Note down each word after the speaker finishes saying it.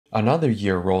Another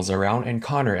year rolls around and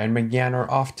Connor and McGann are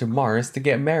off to Mars to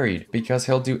get married because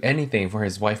he'll do anything for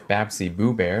his wife Babsy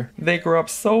Boo Bear. They grow up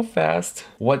so fast.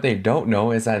 What they don't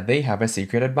know is that they have a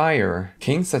secret admirer.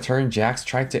 King Saturn Jax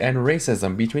tried to end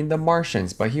racism between the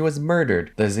Martians, but he was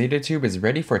murdered. The Zeta Tube is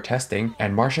ready for testing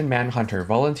and Martian Manhunter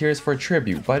volunteers for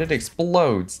tribute, but it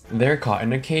explodes. They're caught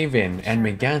in a cave-in and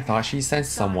McGann thought she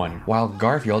sensed someone, while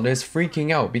Garfield is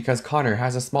freaking out because Connor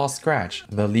has a small scratch.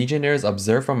 The Legionnaires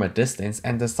observe from a distance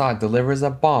and Desaad delivers a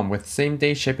bomb with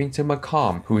same-day shipping to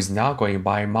Macomb, who's now going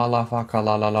by Malafaka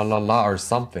la la la la la or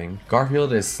something.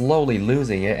 Garfield is slowly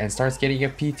losing it and starts getting a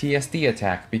PTSD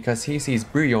attack because he sees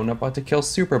Brion about to kill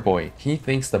Superboy. He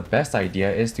thinks the best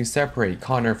idea is to separate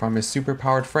Connor from his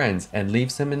superpowered friends and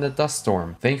leaves him in the dust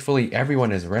storm. Thankfully,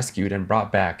 everyone is rescued and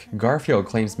brought back. Garfield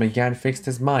claims McGann fixed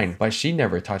his mind, but she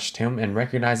never touched him and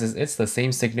recognizes it's the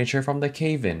same signature from the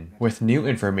cave-in. With new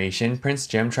information, Prince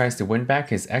Jem tries to win back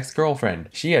his ex-girlfriend.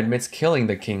 She admits killing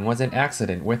the king was an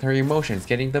accident, with her emotions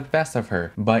getting the best of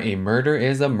her, but a murder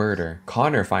is a murder.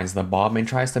 Connor finds the bomb and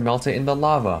tries to melt it in the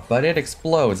lava, but it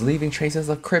explodes, leaving traces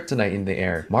of kryptonite in the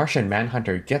air. Martian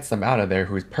Manhunter gets them out of there,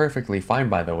 who's perfectly fine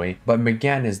by the way, but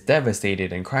McGann is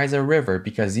devastated and cries a river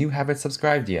because you haven't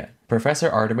subscribed yet. Professor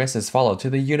Artemis is followed to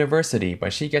the university,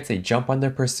 but she gets a jump on their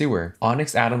pursuer.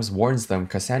 Onyx Adams warns them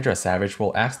Cassandra Savage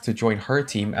will ask to join her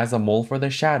team as a mole for the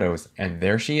Shadows, and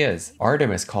there she is.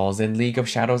 Artemis calls in League of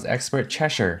Shadows expert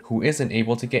Cheshire, who isn't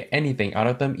able to get anything out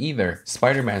of them either.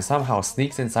 Spider-Man somehow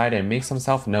sneaks inside and makes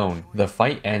himself known. The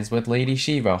fight ends with Lady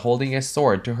Shiva holding a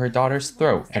sword to her daughter's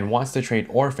throat and wants to trade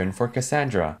Orphan for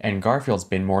Cassandra, and Garfield's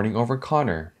been mourning over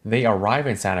Connor. They arrive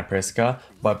in Santa Prisca,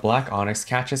 but Black Onyx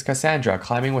catches Cassandra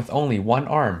climbing with only one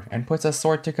arm and puts a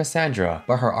sword to Cassandra,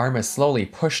 but her arm is slowly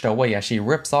pushed away as she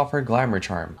rips off her glamour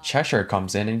charm. Cheshire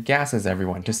comes in and gasses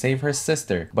everyone to save her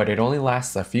sister, but it only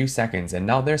lasts a few seconds and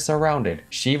now they're surrounded.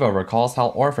 Shiva recalls how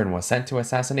Orphan was sent to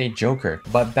assassinate Joker,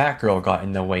 but Batgirl got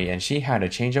in the way and she had a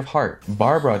change of heart.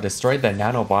 Barbara destroyed the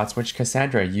nanobots which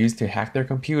Cassandra used to hack their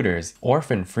computers.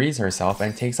 Orphan frees herself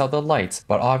and takes out the lights,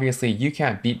 but obviously you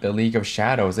can't beat the League of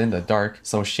Shadows in the dark,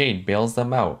 so Shade bails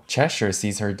them out. Cheshire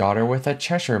sees her daughter with a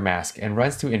Cheshire mask and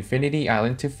runs to Infinity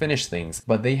Island to finish things,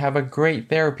 but they have a great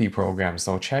therapy program,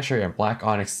 so Cheshire and Black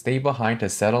Onyx stay behind to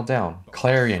settle down.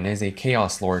 Clarion is a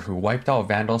Chaos Lord who wiped out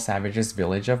Vandal Savage's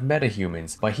village of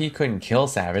metahumans, but he couldn't kill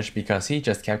Savage because he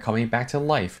just kept coming back to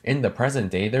life. In the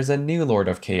present day, there's a new Lord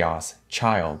of Chaos,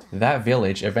 Child. That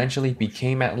village eventually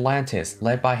became Atlantis,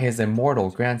 led by his immortal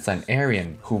grandson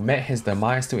Arion, who met his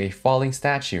demise to a falling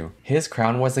statue. His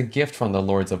crown was a gift from the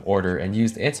Lords of Order and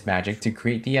used its magic to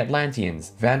create the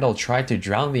Atlanteans. Vandal tried to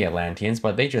drown the Atlanteans,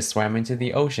 but they just swam into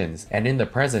the oceans, and in the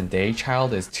present day,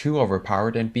 Child is too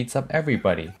overpowered and beats up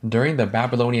everybody. During the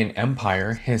Babylonian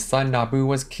Empire, his son Nabu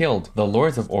was killed. The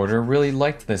Lords of Order really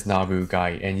liked this Nabu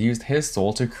guy and used his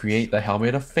soul to create the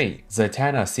Helmet of Fate.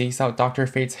 Zatanna seeks out Dr.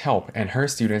 Fate's help, and her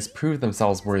students prove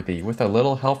themselves worthy with a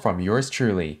little help from yours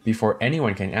truly. Before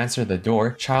anyone can answer the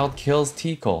door, Child kills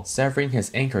Tikal, severing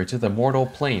his anchor to the mortal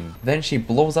plane. Then she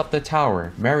blows up the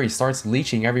tower. Mary starts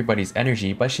leeching everybody's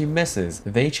energy, but she misses.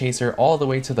 They chase her all the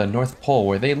way to the North Pole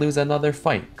where they lose another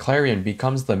fight. Clarion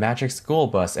becomes the magic school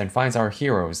bus and finds our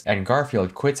heroes, and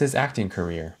Garfield quits his acting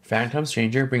career. Phantom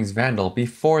Stranger brings Vandal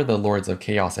before the Lords of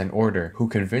Chaos and Order, who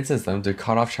convinces them to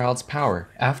cut off Child's power.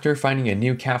 After finding a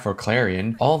new cat for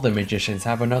Clarion, all the magicians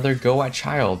have another go at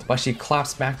Child, but she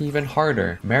claps back even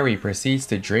harder. Mary proceeds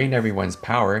to drain everyone's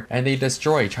power, and they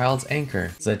destroy Child's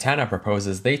anchor. Zatanna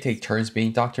proposes they take turns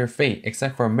being Dr. Fate,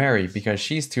 except for Mary because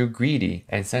she's too greedy,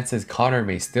 and senses Connor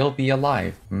may still be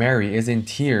alive. Mary is in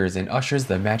tears and ushers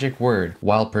the magic word,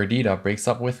 while Perdita breaks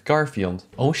up with Garfield.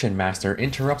 Ocean Master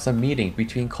interrupts a meeting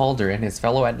between Calder and his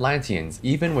fellow Atlanteans.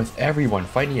 Even with everyone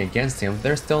fighting against him,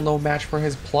 there's still no match for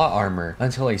his plot armor,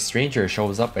 until a stranger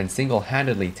shows up and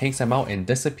single-handedly takes him out and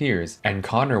disappears, and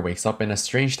Connor wakes up in a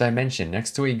strange dimension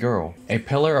next to a girl. A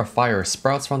pillar of fire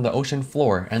sprouts from the ocean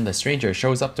floor, and the stranger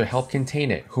shows up to help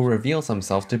contain it, who reveals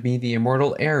himself to be the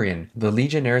immortal Arion. The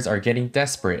Legionnaires are getting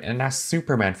desperate and ask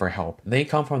Superman for help. They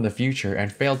come from the future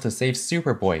and fail to save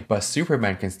Superboy, but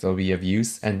Superman can still be of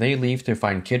use, and they leave to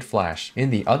find Kid Flash. In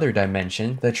the other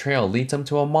dimension, the trail leads him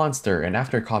to a monster, and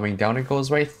after calming down it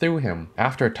goes right through him.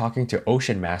 After talking to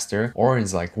Ocean Master,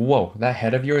 Orin's like, whoa, that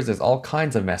head of yours is all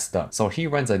kinds of messed up, so he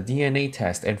runs a DNA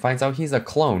test and finds out he's a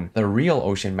clone. The real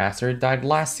Ocean Master died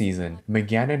last season.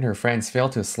 McGann and her friends fail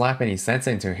to slap any sense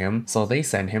into him, so they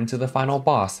send him to the final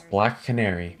boss, Black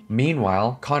Canary.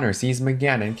 Meanwhile, Connor sees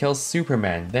McGann and kills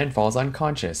Superman, then falls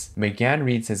unconscious. McGann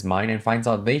reads his mind and finds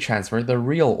out they transferred the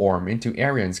real Orm into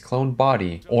Arion's cloned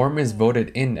body. Orm is voted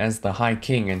in as the High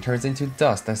King king and turns into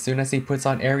dust as soon as he puts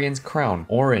on Arian's crown.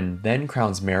 Orin then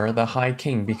crowns Mera the High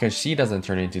King because she doesn't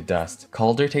turn into dust.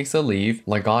 Calder takes a leave.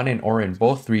 Lagan and Orin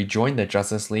both rejoin the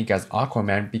Justice League as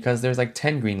Aquaman because there's like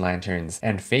 10 Green Lanterns,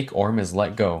 and fake Orm is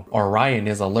let go. Orion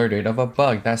is alerted of a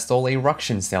bug that stole a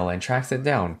Ruction cell and tracks it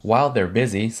down. While they're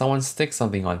busy, someone sticks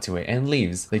something onto it and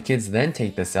leaves. The kids then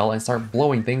take the cell and start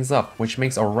blowing things up, which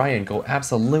makes Orion go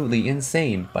absolutely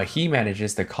insane, but he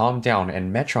manages to calm down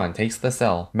and Metron takes the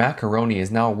cell. Macaroni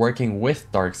is now working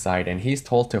with Darkseid and he's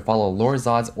told to follow Lord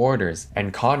Zod's orders,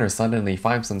 and Connor suddenly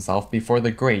finds himself before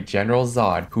the great General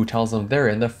Zod, who tells him they're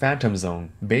in the Phantom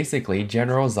Zone. Basically,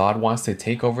 General Zod wants to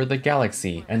take over the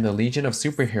galaxy, and the Legion of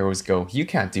Superheroes go, "You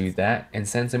can't do that," and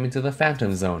sends him into the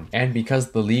Phantom Zone. And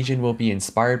because the Legion will be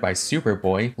inspired by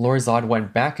Superboy, Lord Zod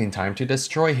went back in time to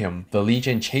destroy him. The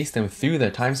Legion chased him through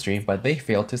the time stream, but they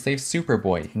failed to save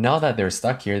Superboy. Now that they're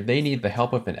stuck here, they need the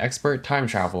help of an expert time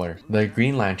traveler. The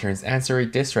Green Lanterns answer a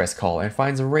distress call and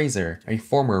finds Razor, a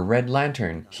former Red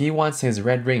Lantern. He wants his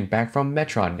red ring back from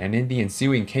Metron, and in the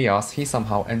ensuing chaos, he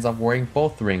somehow ends up wearing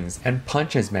both rings and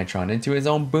punches Metron into his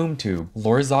own boom tube.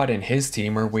 Lord Zod and his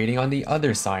team are waiting on the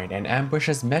other side and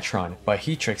ambushes Metron, but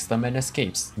he tricks them and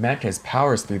escapes. Mantis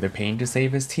powers through the pain to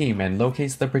save his team and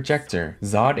locates the projector.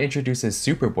 Zod introduces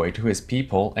Superboy to his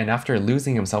people, and after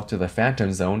losing himself to the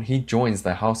Phantom Zone, he joins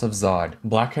the House of Zod.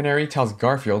 Black Canary tells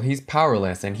Garfield he's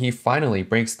powerless and he finally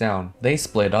breaks down. They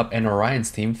split up and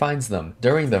Orion's team finds them.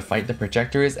 During the fight, the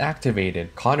projector is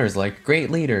activated. Connor's like, "Great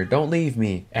leader, don't leave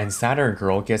me." And Saturn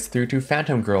Girl gets through to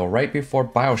Phantom Girl right before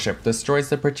Bioship destroys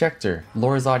the projector.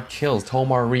 Lord Zod kills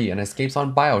Tomar Ree and escapes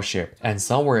on Bioship. And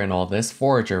somewhere in all this,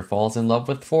 Forager falls in love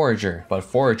with Forager, but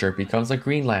Forager becomes a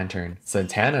Green Lantern.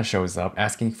 Zatanna shows up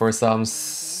asking for some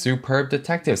superb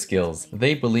detective skills.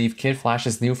 They believe Kid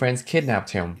Flash's new friends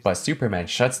kidnapped him, but Superman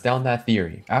shuts down that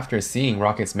theory. After seeing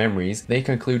Rocket's memories, they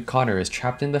conclude Connor is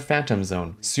trapped in the Phantom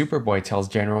Zone. Superboy tells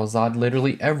General Zod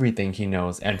literally everything he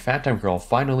knows, and Phantom Girl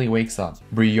finally wakes up.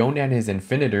 Brion and his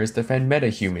Infinitors defend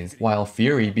metahumans, while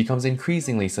Fury becomes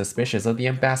increasingly suspicious of the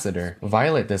Ambassador.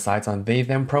 Violet decides on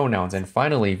they-them pronouns and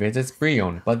finally visits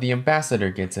Brion, but the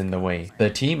Ambassador gets in the way. The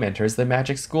team enters the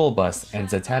magic school bus, and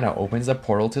Zatanna opens a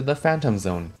portal to the Phantom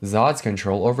Zone. Zod's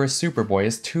control over Superboy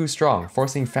is too strong,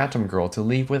 forcing Phantom Girl to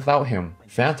leave without him.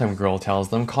 Phantom Girl tells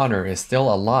them Connor is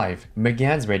still alive.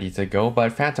 McGann's ready to go,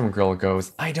 but Phantom Girl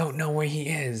goes, "I don't know where he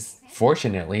is."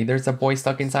 Fortunately, there's a boy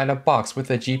stuck inside a box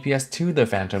with a GPS to the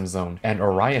Phantom Zone, and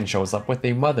Orion shows up with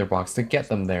a mother box to get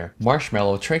them there.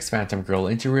 Marshmallow tricks Phantom Girl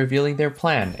into revealing their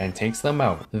plan and takes them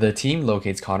out. The team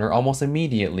locates Connor almost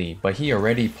immediately, but he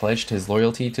already pledged his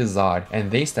loyalty to Zod, and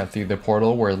they step through the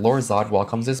portal where Lord Zod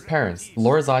welcomes his parents.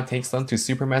 Lord Zod takes them to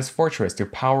Superman's fortress to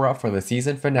power up for the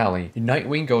season finale.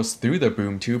 Nightwing goes through the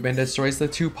boom tube and destroys the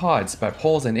two pods, but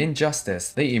pulls an injustice.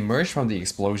 They emerge from the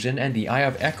explosion, and the Eye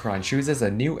of Ekron chooses a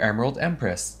new Emerald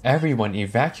Empress. Everyone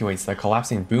evacuates the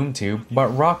collapsing boom tube,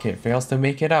 but Rocket fails to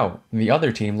make it out. The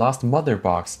other team lost Mother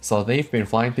Box, so they've been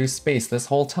flying through space this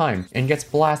whole time and gets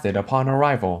blasted upon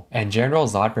arrival. And General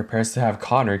Zod prepares to have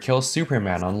Connor kill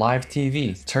Superman on live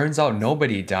TV. Turns out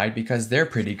nobody died because they're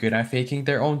pretty good at faking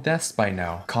their own deaths by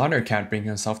now. Connor can't bring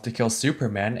himself to kill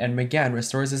Superman, and McGann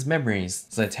restores his memories.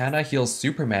 Zatanna heals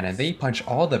Superman and they punch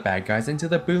all the bad guys into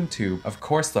the boom tube. Of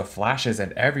course, the Flashes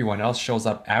and everyone else shows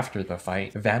up after the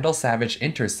fight. Vandal Savage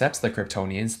intercepts the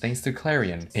Kryptonians thanks to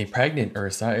Clarion. A pregnant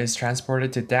Ursa is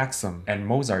transported to Daxam, and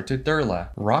Mozart to Durla.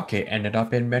 Rocket ended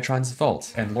up in Metron's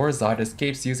vault, and Lord Zod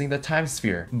escapes using the Time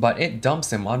Sphere, but it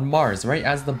dumps him on Mars right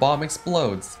as the bomb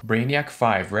explodes. Brainiac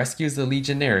 5 rescues the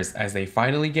Legionnaires as they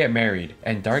finally get married,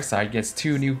 and Darkseid gets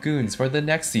 2 new goons for the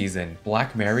next season,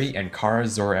 Black Mary and Kara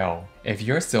Zor-El. If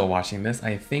you're still watching this,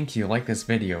 I think you like this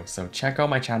video, so check out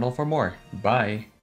my channel for more. Bye!